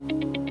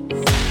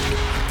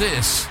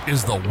This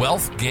is the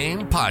Wealth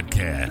Game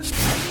Podcast,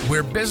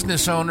 where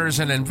business owners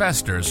and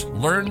investors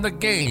learn the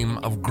game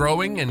of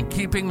growing and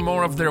keeping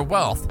more of their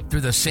wealth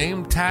through the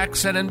same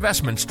tax and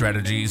investment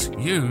strategies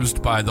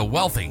used by the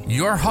wealthy.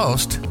 Your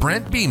host,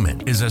 Brent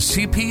Beeman, is a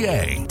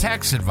CPA,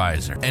 tax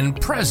advisor,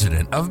 and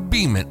president of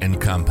Beeman &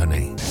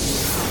 Company.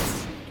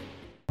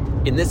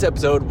 In this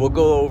episode, we'll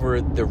go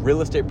over the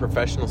real estate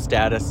professional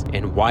status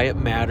and why it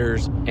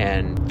matters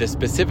and the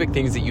specific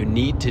things that you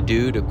need to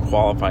do to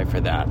qualify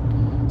for that.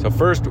 So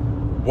first,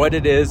 what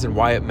it is and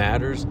why it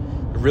matters.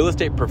 The real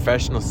estate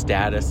professional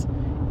status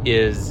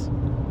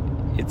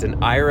it's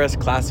an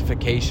IRS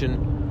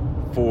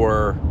classification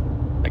for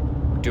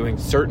doing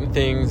certain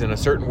things in a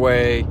certain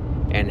way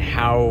and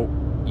how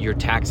your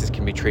taxes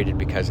can be treated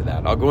because of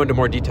that. I'll go into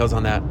more details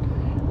on that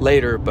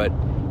later, but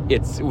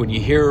it's when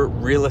you hear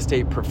real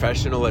estate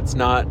professional, it's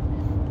not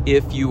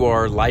if you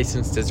are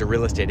licensed as a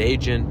real estate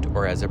agent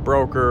or as a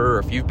broker, or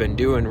if you've been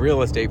doing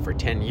real estate for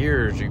 10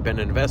 years, or you've been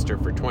an investor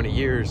for 20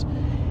 years.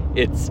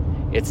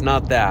 It's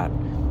not that.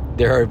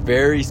 There are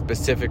very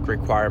specific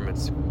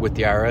requirements with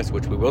the IRS,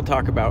 which we will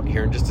talk about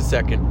here in just a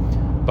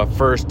second. But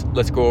first,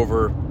 let's go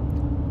over,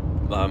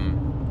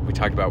 we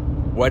talked about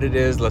what it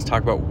is. Let's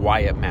talk about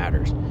why it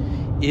matters.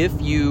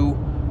 If you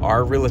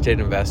are a real estate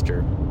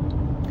investor,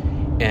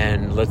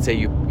 and let's say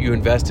you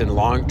invest in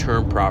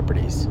long-term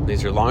properties.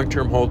 These are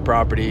long-term hold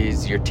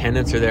properties. Your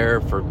tenants are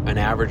there for an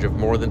average of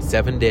more than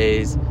 7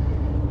 days.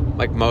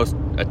 Like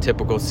a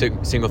typical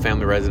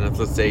single-family residence,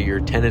 let's say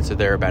your tenants are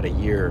there about a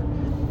year.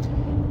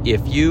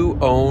 If you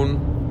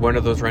own one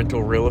of those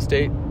rental real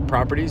estate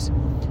properties,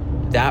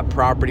 that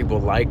property will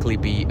likely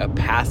be a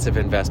passive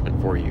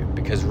investment for you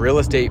because real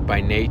estate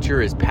by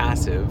nature is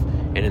passive,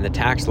 and in the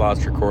tax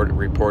laws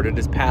reported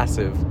as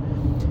passive,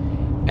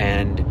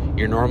 and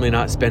you're normally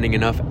not spending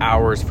enough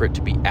hours for it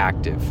to be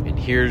active. And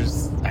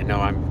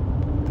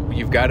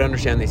you've got to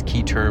understand these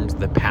key terms,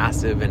 the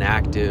passive and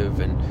active,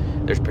 and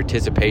there's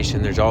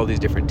participation, there's all these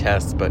different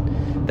tests, but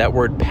that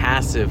word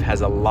passive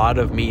has a lot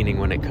of meaning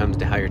when it comes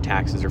to how your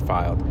taxes are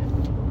filed.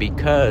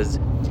 Because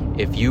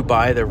if you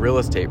buy the real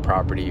estate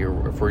property,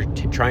 or if we're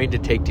trying to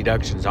take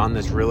deductions on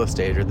this real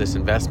estate or this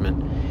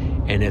investment,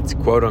 and it's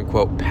quote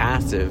unquote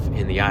passive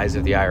in the eyes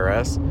of the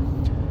IRS,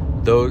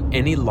 though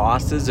any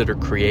losses that are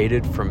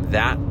created from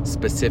that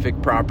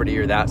specific property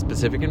or that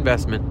specific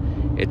investment,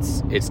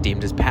 it's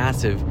deemed as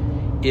passive.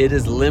 It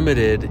is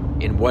limited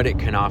in what it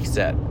can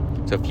offset.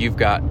 So if you've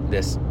got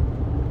this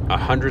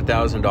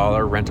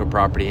 $100,000 rental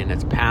property and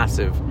it's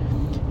passive,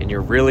 and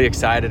you're really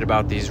excited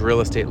about these real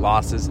estate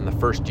losses in the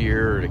first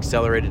year or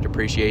accelerated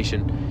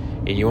depreciation,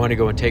 and you want to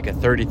go and take a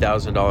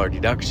 $30,000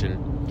 deduction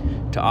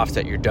to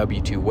offset your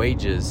W-2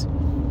 wages,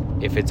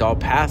 if it's all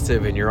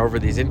passive and you're over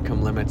these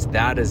income limits,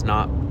 that is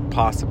not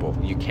possible.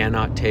 You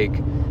cannot take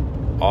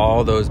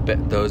all those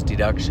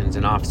deductions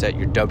and offset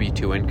your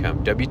W-2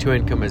 income. W-2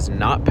 income is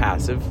not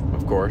passive,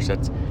 of course.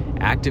 That's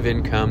active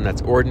income,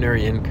 that's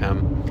ordinary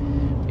income,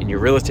 and your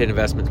real estate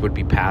investments would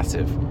be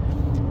passive.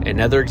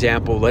 Another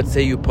example, let's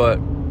say you put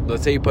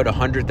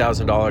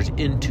 $100,000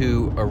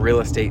 into a real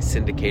estate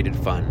syndicated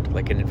fund,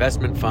 like an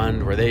investment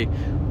fund where they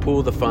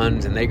pool the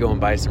funds and they go and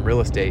buy some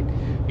real estate.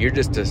 You're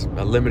just a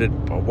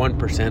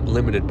 1%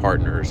 limited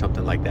partner or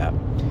something like that.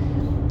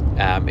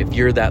 If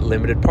you're that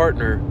limited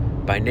partner,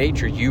 by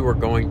nature, you are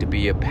going to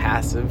be a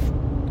passive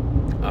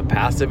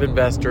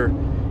investor,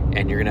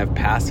 and you're going to have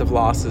passive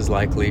losses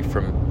likely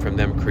from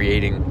them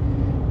creating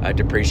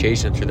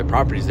depreciation through the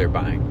properties they're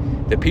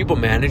buying. The people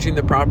managing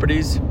the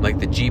properties, like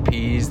the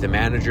GPs, the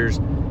managers,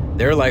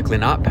 they're likely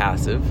not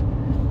passive,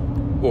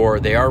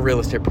 or they are real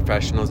estate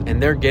professionals,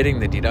 and they're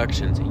getting the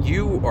deductions.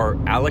 You are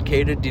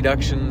allocated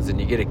deductions, and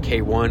you get a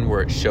K-1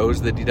 where it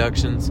shows the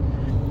deductions.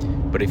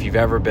 But if you've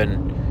ever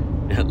been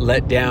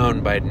let down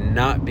by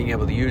not being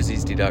able to use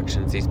these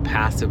deductions, these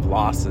passive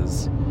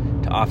losses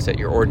to offset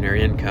your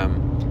ordinary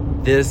income,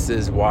 this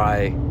is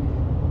why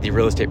the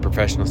real estate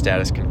professional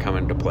status can come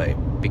into play.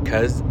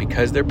 Because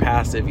they're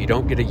passive, you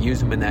don't get to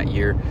use them in that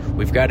year.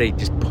 We've got to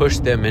just push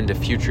them into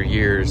future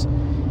years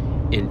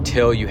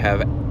until you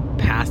have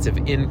passive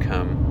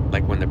income,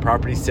 like when the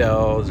property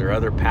sells or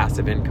other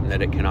passive income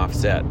that it can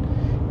offset.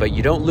 But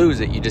you don't lose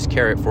it, you just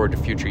carry it forward to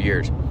future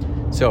years.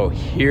 So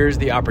here's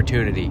the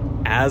opportunity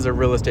as a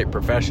real estate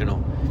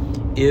professional.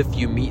 If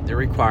you meet the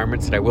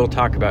requirements that I will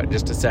talk about in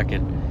just a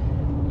second,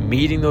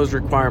 meeting those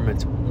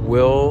requirements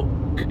will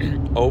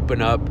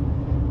open up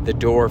the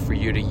door for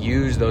you to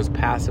use those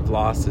passive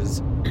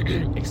losses,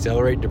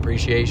 accelerate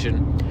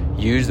depreciation,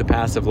 use the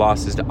passive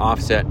losses to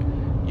offset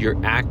your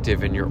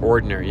active and your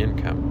ordinary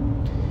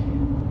income.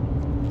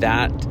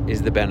 That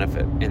is the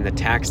benefit, and the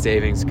tax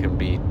savings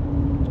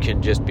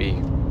can just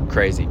be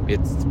crazy.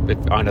 It's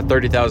on a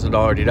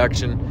 $30,000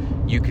 deduction,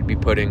 you could be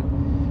putting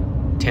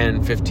 $10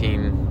 or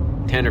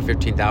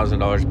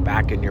 $15,000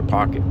 back in your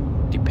pocket,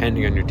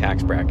 depending on your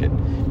tax bracket.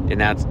 And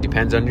that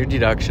depends on your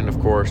deduction, of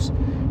course,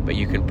 but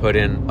you can put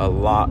in a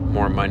lot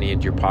more money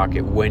into your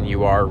pocket when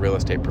you are a real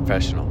estate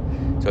professional.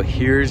 So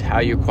here's how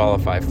you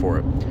qualify for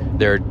it.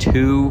 There are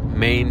two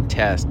main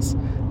tests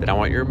that I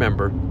want you to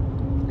remember.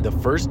 The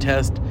first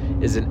test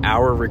is an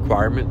hour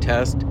requirement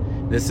test.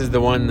 This is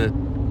the one that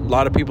a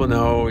lot of people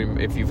know.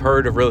 If you've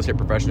heard of Real Estate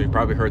Professional, you've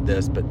probably heard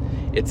this, but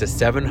it's a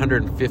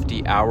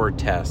 750-hour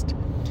test.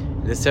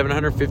 This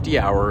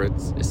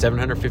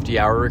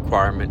 750-hour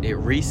requirement, it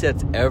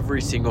resets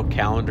every single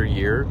calendar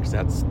year,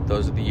 because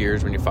those are the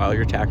years when you file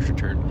your tax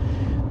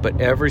return. But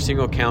every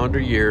single calendar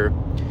year,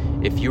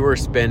 if you are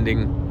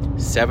spending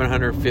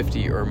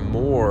 750 or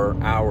more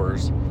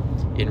hours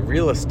in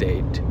real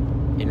estate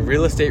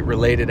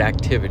related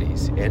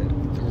activities,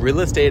 and real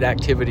estate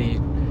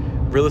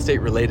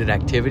related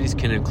activities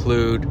can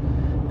include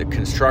the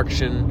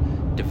construction,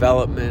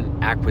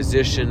 development,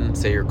 acquisition.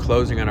 Say you're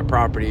closing on a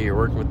property, you're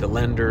working with the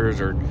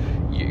lenders, or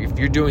if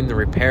you're doing the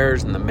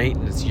repairs and the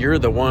maintenance, you're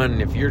the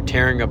one. If you're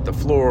tearing up the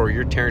floor, or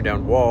you're tearing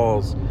down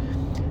walls,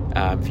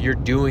 if you're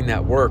doing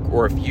that work,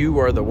 or if you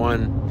are the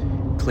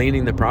one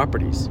cleaning the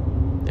properties,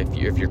 if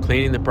you're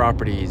cleaning the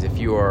properties, if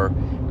you are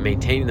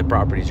maintaining the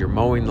properties, you're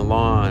mowing the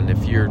lawn,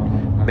 if you're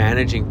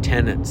managing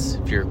tenants,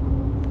 if you're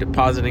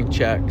depositing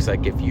checks,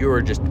 like if you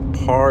are just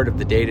part of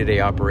the day-to-day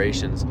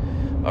operations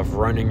of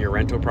running your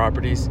rental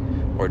properties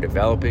or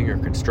developing or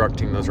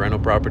constructing those rental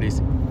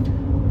properties,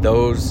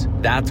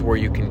 that's where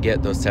you can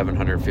get those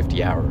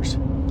 750 hours.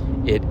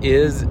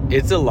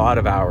 It's a lot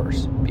of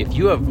hours. If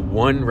you have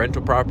one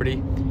rental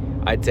property,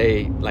 I'd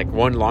say like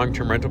one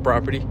long-term rental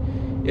property,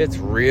 it's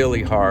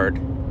really hard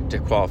to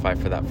qualify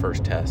for that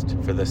first test,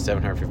 for the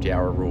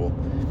 750-hour rule.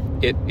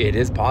 It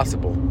is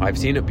possible. I've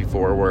seen it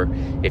before, where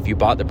if you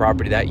bought the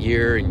property that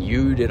year and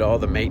you did all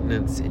the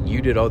maintenance and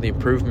you did all the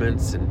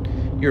improvements and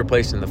you're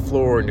replacing the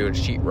floor and doing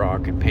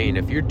sheetrock and paint,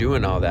 if you're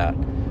doing all that,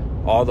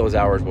 all those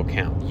hours will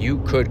count. You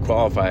could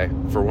qualify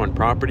for one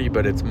property,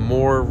 but it's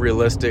more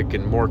realistic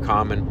and more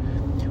common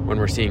when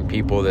we're seeing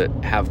people that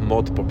have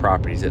multiple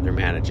properties that they're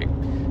managing.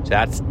 So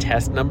that's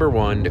test number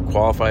one to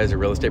qualify as a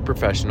real estate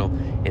professional,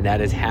 and that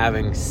is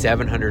having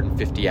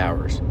 750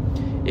 hours.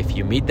 If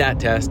you meet that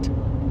test,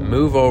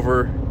 move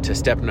over to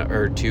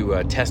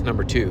test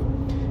number two.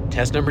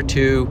 Test number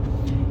two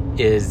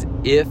is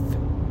if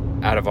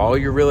out of all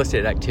your real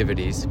estate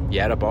activities,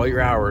 you add up all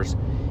your hours,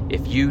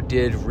 if you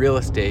did real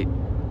estate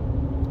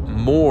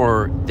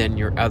more than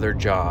your other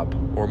job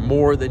or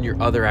more than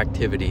your other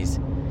activities,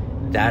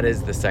 that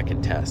is the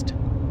second test.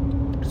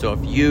 So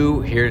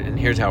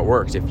here's how it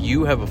works. If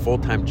you have a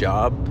full-time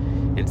job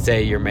and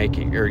say you're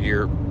working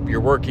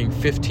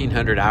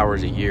 1,500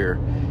 hours a year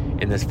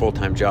in this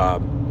full-time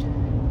job,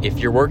 if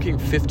you're working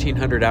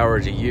 1,500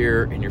 hours a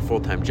year in your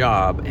full-time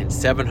job and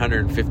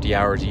 750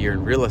 hours a year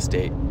in real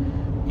estate,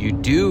 you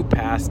do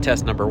pass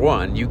test number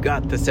one. You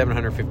got the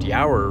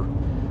 750-hour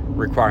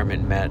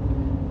requirement met,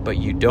 but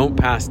you don't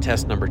pass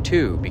test number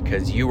two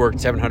because you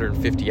worked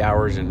 750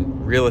 hours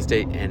in real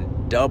estate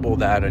and double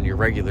that on your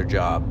regular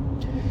job.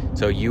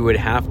 So you would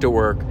have to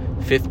work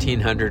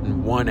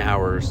 1,501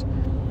 hours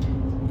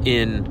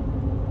in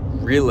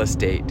real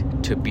estate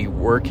to be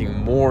working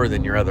more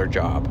than your other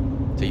job.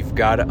 So you've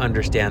got to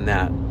understand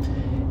that.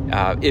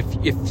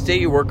 If say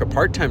you work a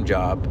part-time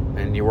job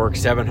and you work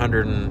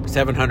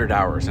 700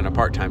 hours in a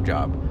part-time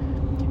job,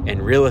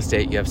 in real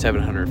estate you have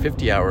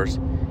 750 hours,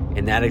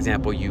 in that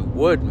example you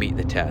would meet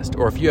the test.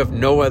 Or if you have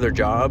no other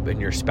job and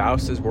your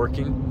spouse is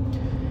working,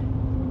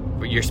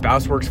 your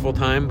spouse works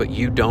full-time but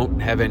you don't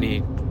have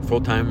any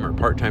full-time or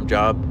part-time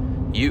job,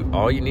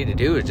 all you need to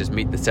do is just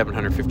meet the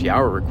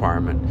 750-hour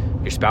requirement.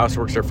 Your spouse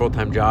works their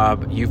full-time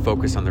job, you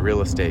focus on the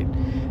real estate.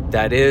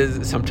 That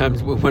is,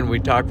 sometimes when we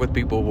talk with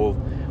people,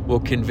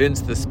 we'll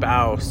convince the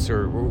spouse,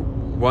 or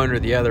one or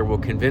the other will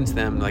convince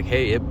them, like,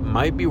 hey, it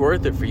might be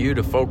worth it for you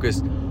to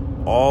focus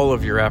all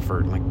of your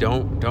effort. Like,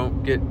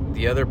 don't get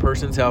the other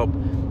person's help.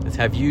 Let's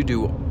have you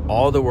do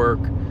all the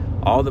work,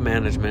 all the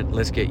management.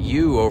 Let's get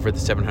you over the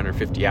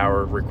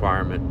 750-hour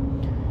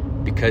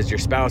requirement, because your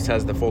spouse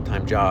has the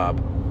full-time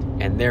job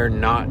and they're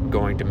not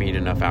going to meet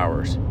enough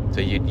hours. So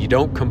you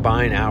don't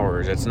combine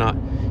hours.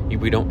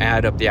 We don't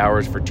add up the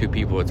hours for two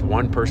people. It's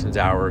one person's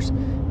hours.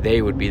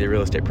 They would be the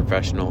real estate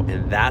professional,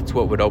 and that's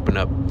what would open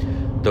up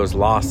those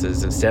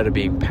losses. Instead of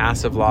being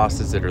passive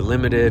losses that are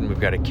limited and we've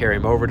got to carry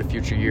them over to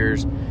future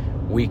years,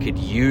 we could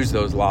use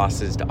those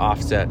losses to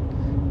offset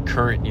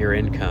current year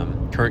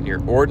income, current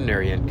year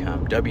ordinary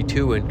income,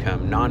 W-2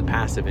 income,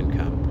 non-passive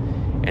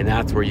income. And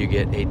that's where you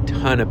get a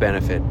ton of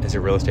benefit as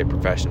a real estate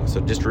professional. So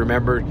just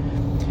remember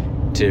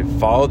to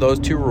follow those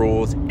two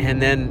rules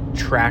and then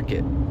track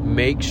it.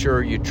 Make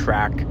sure you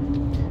track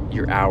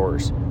your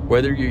hours.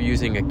 Whether you're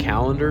using a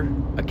calendar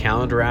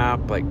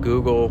app like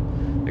Google,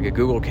 like a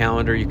Google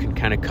Calendar, you can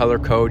kind of color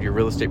code your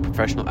real estate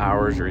professional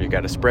hours, or you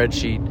got a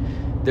spreadsheet.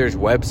 There's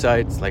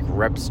websites like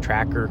Reps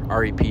Tracker,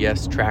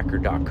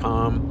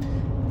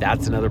 repstracker.com.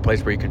 That's another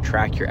place where you can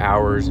track your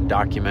hours and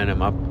document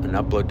them up and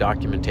upload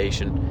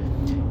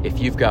documentation. If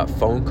you've got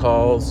phone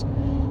calls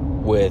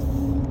with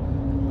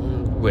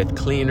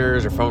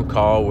cleaners, or phone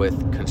call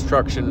with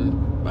construction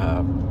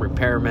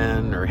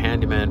repairmen or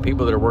handymen,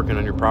 people that are working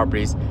on your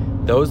properties,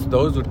 those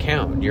would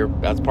count.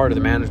 That's part of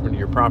the management of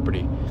your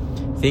property.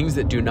 Things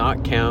that do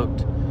not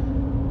count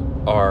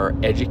are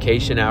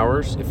education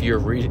hours. If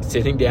you're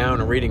sitting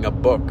down and reading a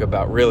book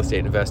about real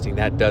estate investing,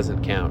 that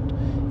doesn't count.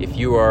 If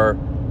you are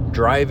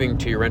driving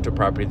to your rental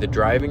property, the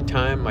driving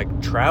time,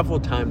 like travel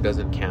time,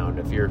 doesn't count.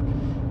 If you're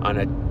on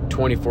a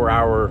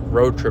 24-hour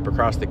road trip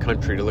across the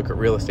country to look at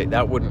real estate,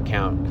 that wouldn't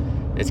count.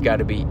 It's got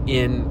to be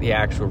in the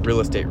actual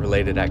real estate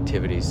related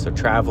activities. So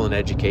travel and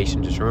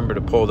education, just remember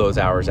to pull those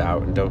hours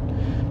out and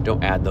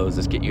don't add those.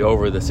 Let's get you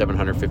over the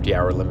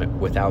 750-hour limit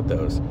without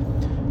those.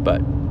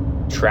 But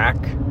track,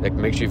 like,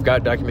 make sure you've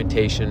got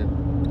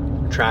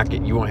documentation, track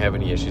it. You won't have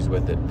any issues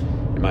with it,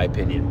 in my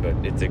opinion. But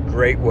it's a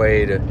great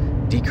way to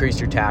decrease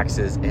your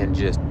taxes and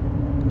just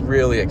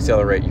really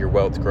accelerate your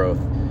wealth growth,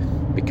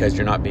 because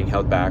you're not being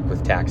held back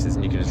with taxes,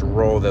 and you can just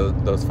roll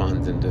those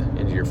funds into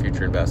your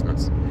future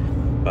investments.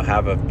 But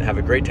have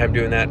a great time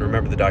doing that, and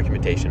remember the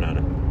documentation on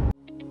it.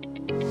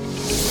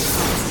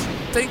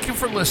 Thank you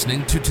for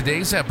listening to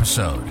today's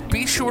episode.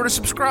 Be sure to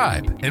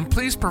subscribe, and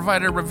please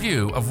provide a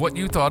review of what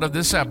you thought of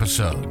this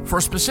episode.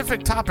 For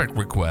specific topic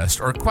requests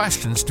or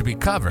questions to be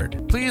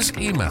covered, please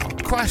email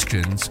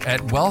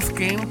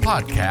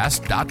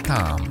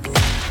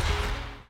questions@wealthgamepodcast.com.